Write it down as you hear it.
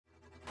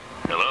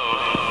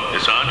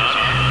son.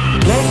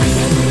 Next.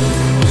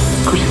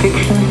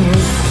 Crucifixion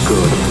is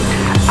good.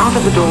 Out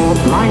of the door,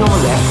 line or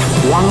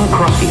left, one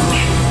cross each.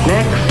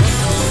 Next.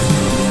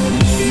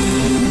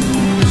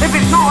 If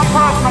it's not a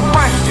personal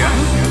question,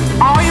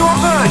 are you a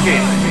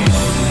virgin?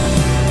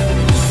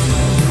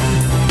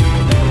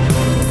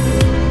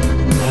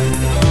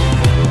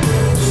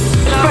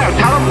 Spare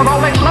talent for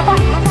all next level?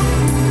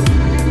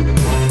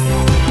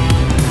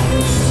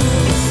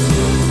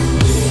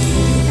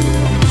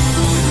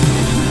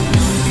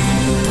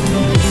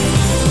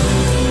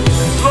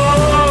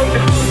 Lord,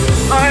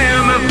 I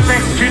am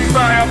affected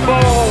by a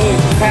bald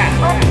pat.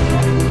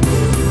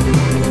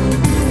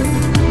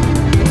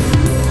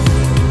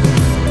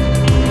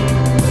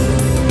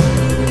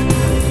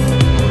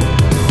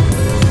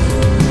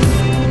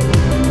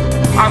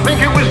 I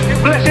think it was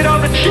blessed are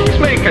the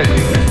cheesemakers.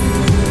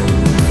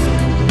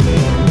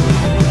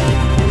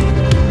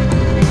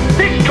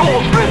 This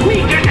calls for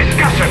immediate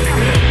discussion.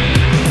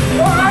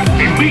 What?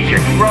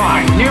 Immediate,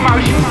 right. New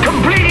motion,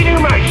 completely new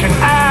motion.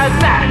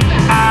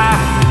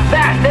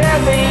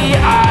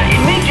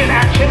 Immediate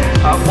action.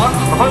 Once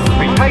the vote has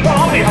been taken.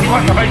 Well, obviously,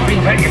 once the vote's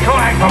been taken, you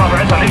can't act on a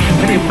resolution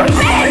till you've voted.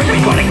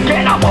 We've got to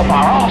get up off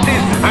our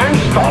arses and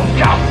stop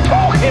just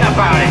talking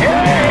about it.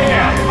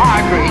 Yeah.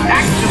 I agree.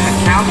 Action that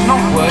counts, not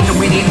words, and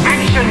we need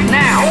action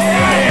now.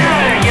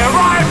 Yeah. You're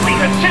right. We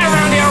could sit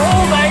around here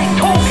all day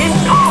talking,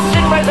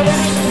 passing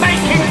resolutions,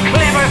 making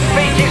clever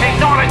speeches,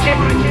 acknowledging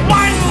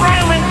one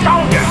Roman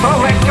soldier. So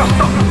let's just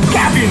stop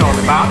gabbing on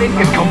about it.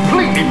 It's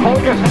completely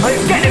pointless and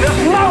it's getting us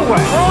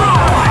nowhere.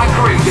 I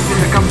agree. This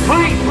is a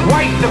complete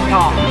waste of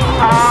time.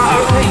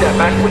 Read that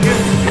back, would you?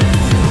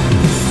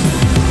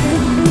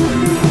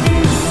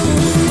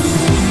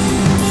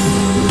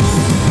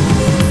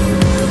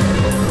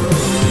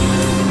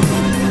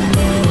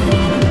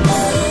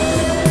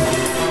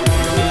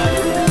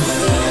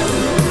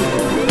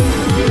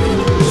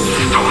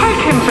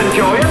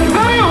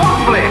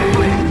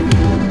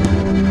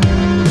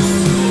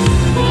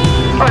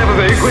 I have a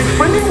very great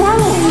friend in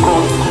Rome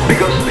called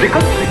Because.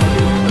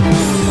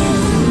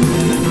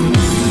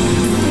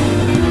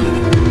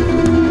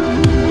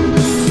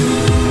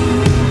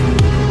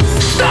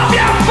 Stop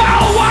your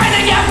foul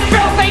whining, you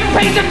filthy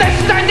piece of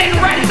descending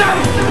ransom!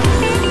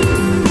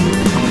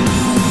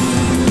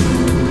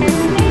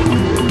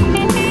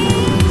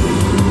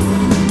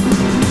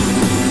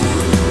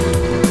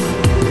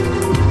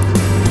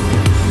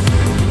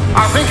 I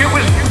think it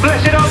was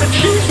blessed are the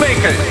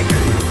cheesemakers.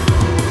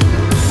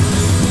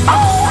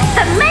 Oh,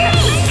 the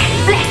meat!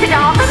 Blessed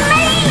are the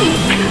meat!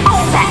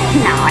 Oh, that's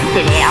nice,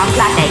 isn't it? I'm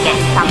glad they're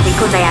getting something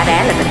because they had a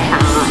hell of a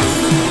time.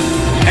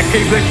 And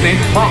keep listening.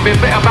 Might be a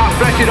bit about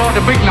blessed are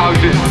the big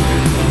noses.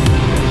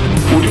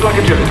 Would you like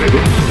a jelly, baby?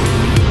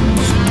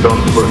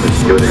 Don't put it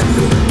good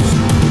answer.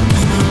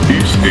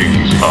 These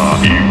things are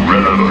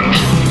irrelevant.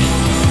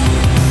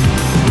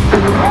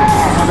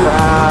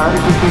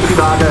 This is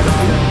Saga.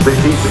 This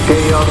is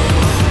Chaos.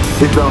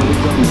 It's on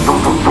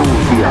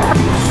Utopia.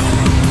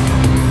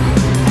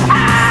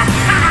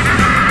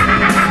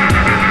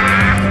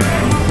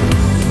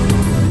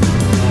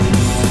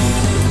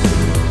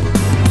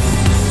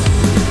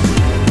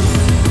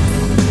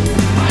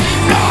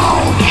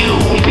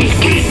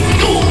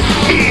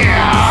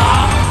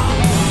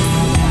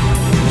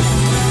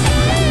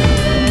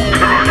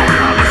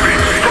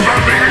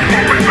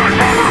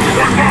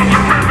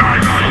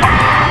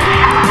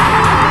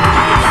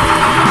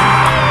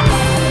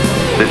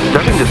 It's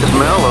starting to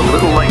smell a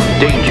little like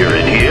danger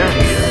in here.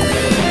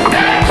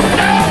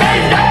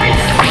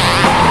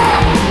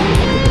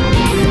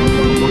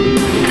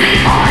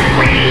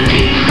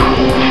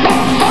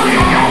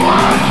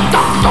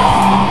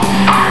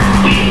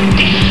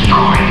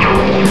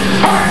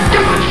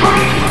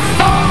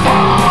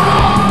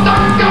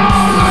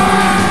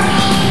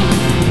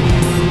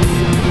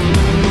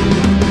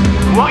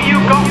 What you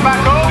got back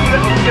home,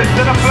 little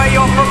sister, to play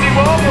your fruity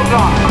warbles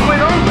on?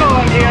 With Uncle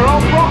and here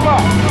all proper.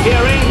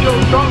 Here angel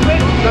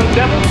trumpets and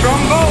devil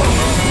trombones.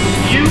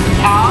 You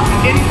are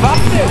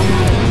invited.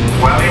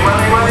 Welly.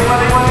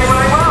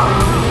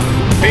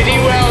 Pretty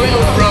well,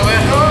 little brother.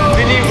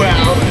 Pretty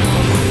well.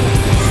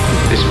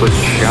 This would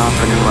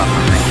sharpen you up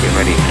and make you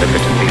ready for a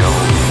bit of the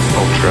old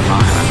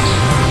ultra-violence.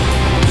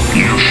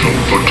 You show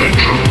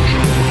potential.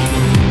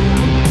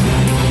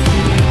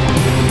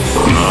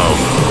 Now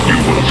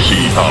you will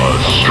see our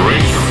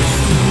strength.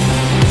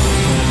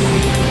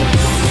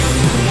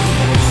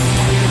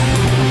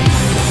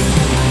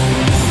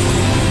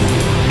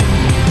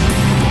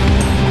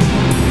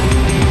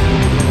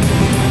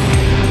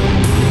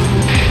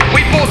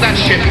 Board that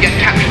ship and get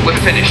captured, we're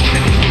finished.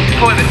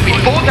 However, if we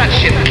board that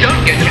ship,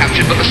 don't get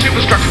captured, but the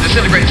superstructure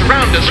disintegrates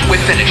around us,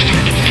 we're finished.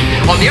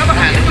 On the other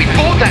hand, if we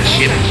board that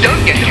ship,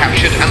 don't get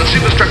captured, and the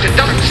superstructure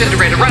doesn't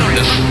disintegrate around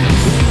us,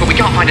 but we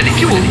can't find any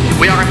fuel,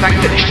 we are in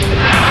fact finished.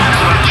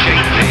 Slight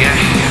change here.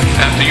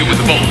 After you with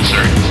the bolt,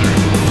 sir.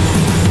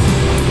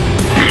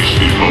 This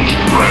is most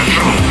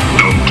rational,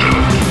 don't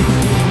it?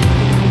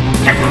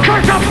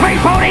 Curse of space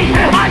ponies!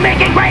 I'm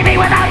making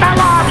gravy without the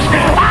lobs!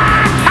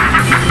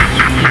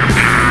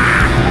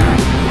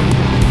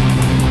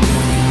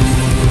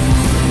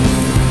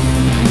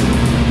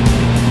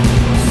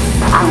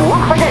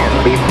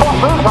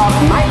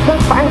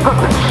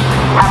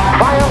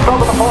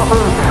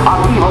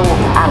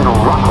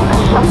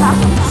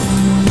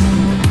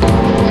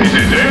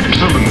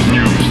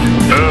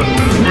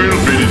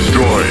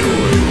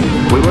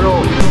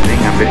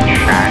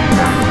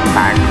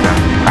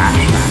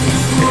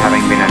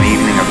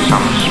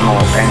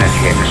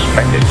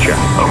 picture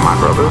of my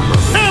brothers.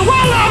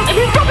 Well, if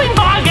you're dropping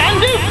by again,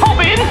 do pop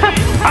in.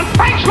 And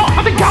thanks a lot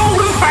for the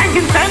gold and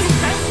frankincense.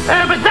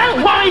 But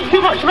don't worry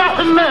too much about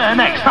the myrrh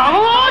next time,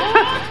 alright?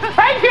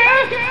 Thank you.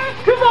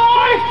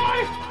 Goodbye.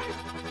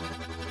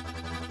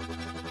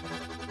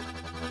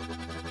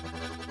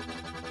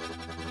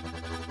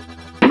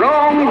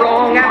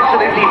 Wrong,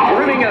 absolutely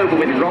brimming over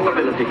with wrong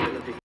ability.